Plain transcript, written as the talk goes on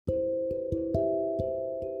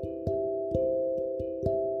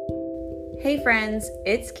Hey friends,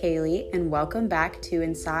 it's Kaylee and welcome back to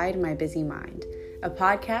Inside My Busy Mind, a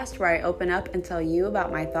podcast where I open up and tell you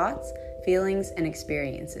about my thoughts, feelings, and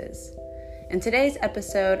experiences. In today's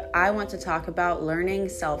episode, I want to talk about learning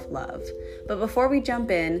self-love. But before we jump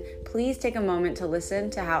in, please take a moment to listen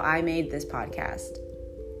to how I made this podcast.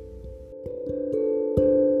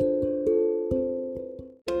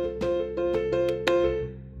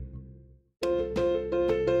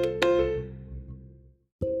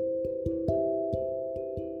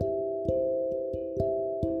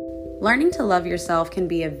 Learning to love yourself can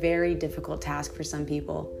be a very difficult task for some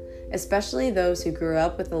people, especially those who grew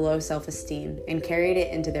up with a low self-esteem and carried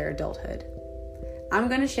it into their adulthood. I'm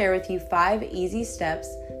going to share with you 5 easy steps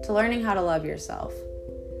to learning how to love yourself.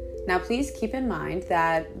 Now, please keep in mind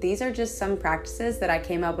that these are just some practices that I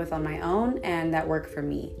came up with on my own and that work for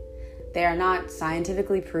me. They are not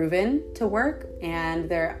scientifically proven to work, and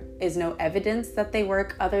there is no evidence that they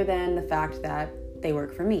work other than the fact that they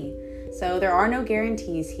work for me. So there are no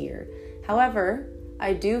guarantees here. However,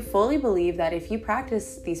 I do fully believe that if you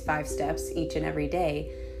practice these 5 steps each and every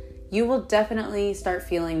day, you will definitely start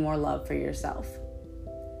feeling more love for yourself.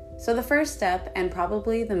 So the first step, and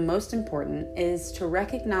probably the most important, is to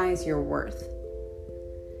recognize your worth.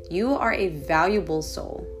 You are a valuable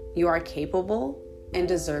soul. You are capable and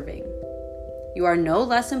deserving. You are no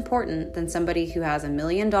less important than somebody who has $1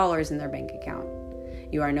 million in their bank account.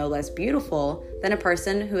 You are no less beautiful than a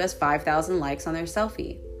person who has 5,000 likes on their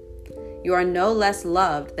selfie. You are no less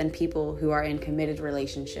loved than people who are in committed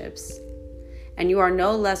relationships. And you are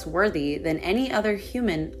no less worthy than any other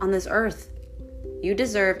human on this earth. You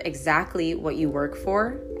deserve exactly what you work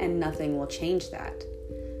for, and nothing will change that.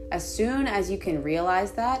 As soon as you can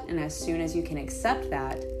realize that, and as soon as you can accept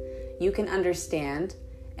that, you can understand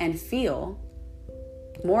and feel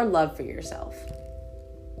more love for yourself.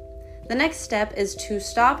 The next step is to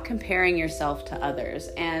stop comparing yourself to others.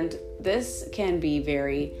 And this can be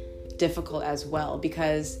very difficult as well,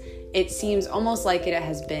 because it seems almost like it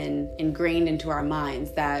has been ingrained into our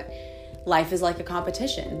minds that life is like a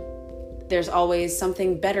competition. There's always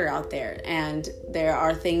something better out there, and there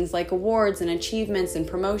are things like awards and achievements and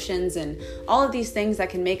promotions and all of these things that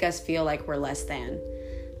can make us feel like we're less than.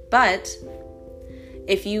 But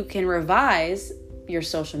if you can revise your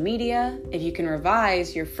social media, if you can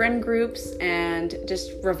revise your friend groups, and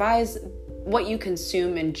just revise what you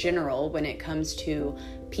consume in general when it comes to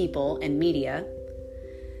people and media,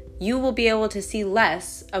 you will be able to see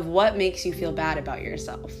less of what makes you feel bad about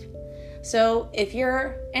yourself. So if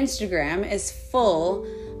your Instagram is full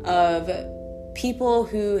of people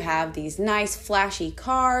who have these nice flashy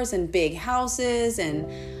cars and big houses and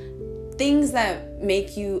things that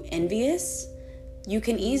make you envious, you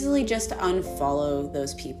can easily just unfollow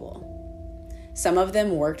those people. Some of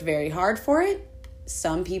them worked very hard for it.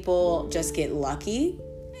 Some people just get lucky.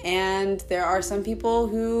 And there are some people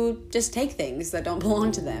who just take things that don't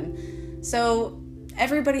belong to them. So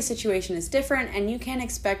everybody's situation is different, and you can't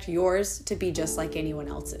expect yours to be just like anyone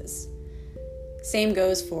else's. Same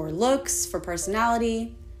goes for looks, for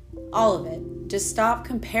personality, all of it. Just stop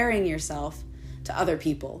comparing yourself to other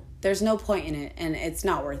people. There's no point in it, and it's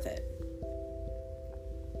not worth it.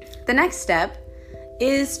 The next step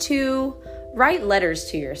is to write letters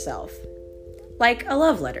to yourself, like a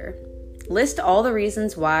love letter. List all the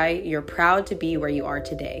reasons why you're proud to be where you are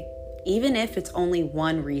today, even if it's only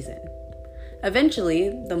one reason. Eventually,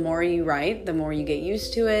 the more you write, the more you get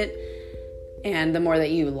used to it, and the more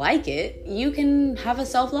that you like it, you can have a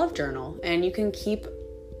self-love journal, and you can keep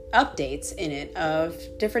updates in it of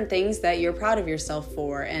different things that you're proud of yourself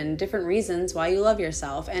for and different reasons why you love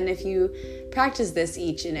yourself. And if you practice this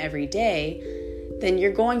each and every day, then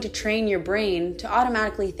you're going to train your brain to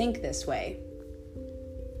automatically think this way.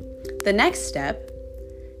 The next step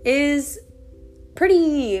is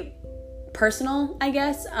pretty personal, I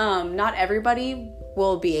guess. Not everybody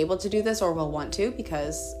will be able to do this or will want to,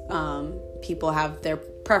 because people have their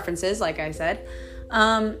preferences, like I said.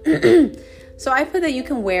 So I put that you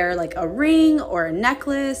can wear like a ring or a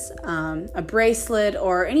necklace, a bracelet,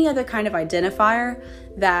 or any other kind of identifier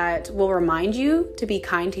that will remind you to be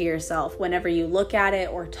kind to yourself whenever you look at it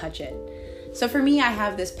or touch it. So for me, I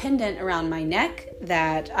have this pendant around my neck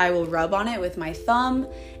that I will rub on it with my thumb.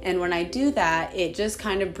 And when I do that, it just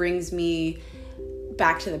kind of brings me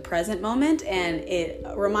back to the present moment. And it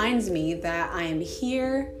reminds me that I am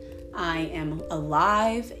here, I am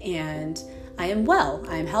alive, and I am well,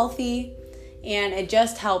 I am healthy. And it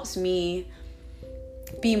just helps me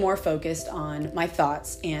be more focused on my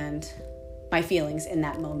thoughts and my feelings in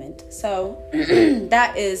that moment. So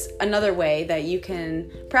that is another way that you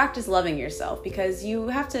can practice loving yourself, because you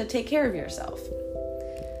have to take care of yourself.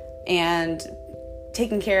 And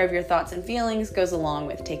taking care of your thoughts and feelings goes along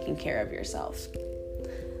with taking care of yourself.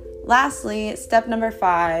 Lastly, step number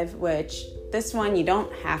 5, which this one you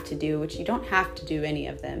don't have to do, which you don't have to do any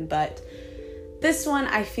of them, but this one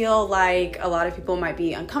I feel like a lot of people might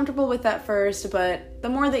be uncomfortable with at first, but the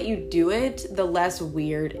more that you do it, the less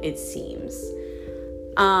weird it seems.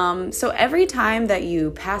 So every time that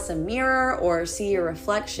you pass a mirror or see your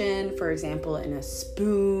reflection, for example, in a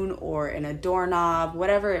spoon or in a doorknob,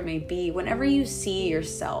 whatever it may be, whenever you see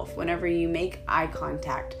yourself, whenever you make eye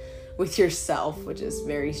contact with yourself, which is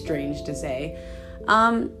very strange to say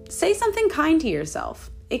something kind to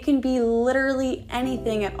yourself. It can be literally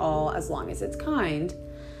anything at all as long as it's kind.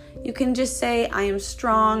 You can just say, I am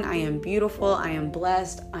strong, I am beautiful, I am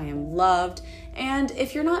blessed, I am loved. And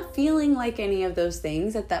if you're not feeling like any of those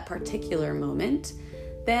things at that particular moment,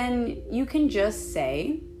 then you can just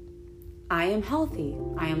say, I am healthy,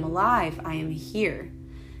 I am alive, I am here.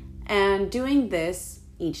 And doing this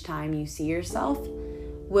each time you see yourself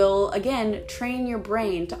will, again, train your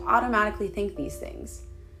brain to automatically think these things.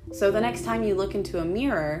 So the next time you look into a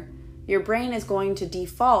mirror, your brain is going to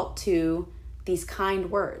default to these kind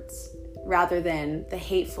words rather than the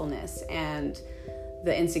hatefulness and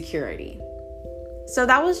the insecurity. So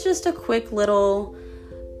that was just a quick little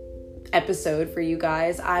episode for you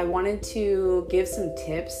guys. I wanted to give some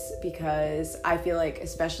tips because I feel like,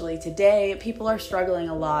 especially today, people are struggling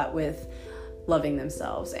a lot with loving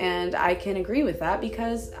themselves. And I can agree with that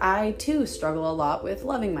because I too struggle a lot with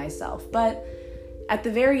loving myself. But at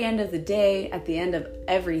the very end of the day, at the end of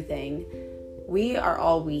everything, we are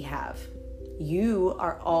all we have. You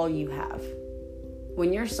are all you have.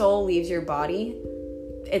 When your soul leaves your body,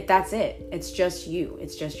 that's it. It's just you.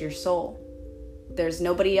 It's just your soul. There's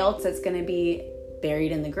nobody else that's going to be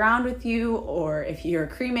buried in the ground with you, or if you're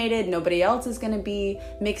cremated, nobody else is going to be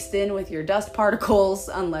mixed in with your dust particles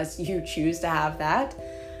unless you choose to have that.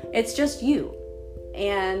 It's just you.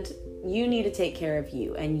 And you need to take care of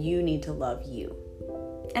you, and you need to love you.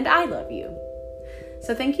 And I love you.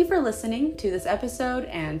 So thank you for listening to this episode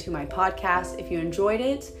and to my podcast. If you enjoyed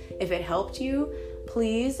it, if it helped you,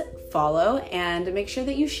 please follow and make sure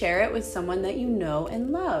that you share it with someone that you know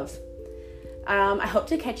and love. I hope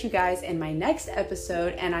to catch you guys in my next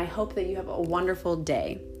episode, and I hope that you have a wonderful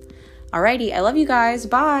day. Alrighty, I love you guys.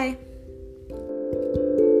 Bye.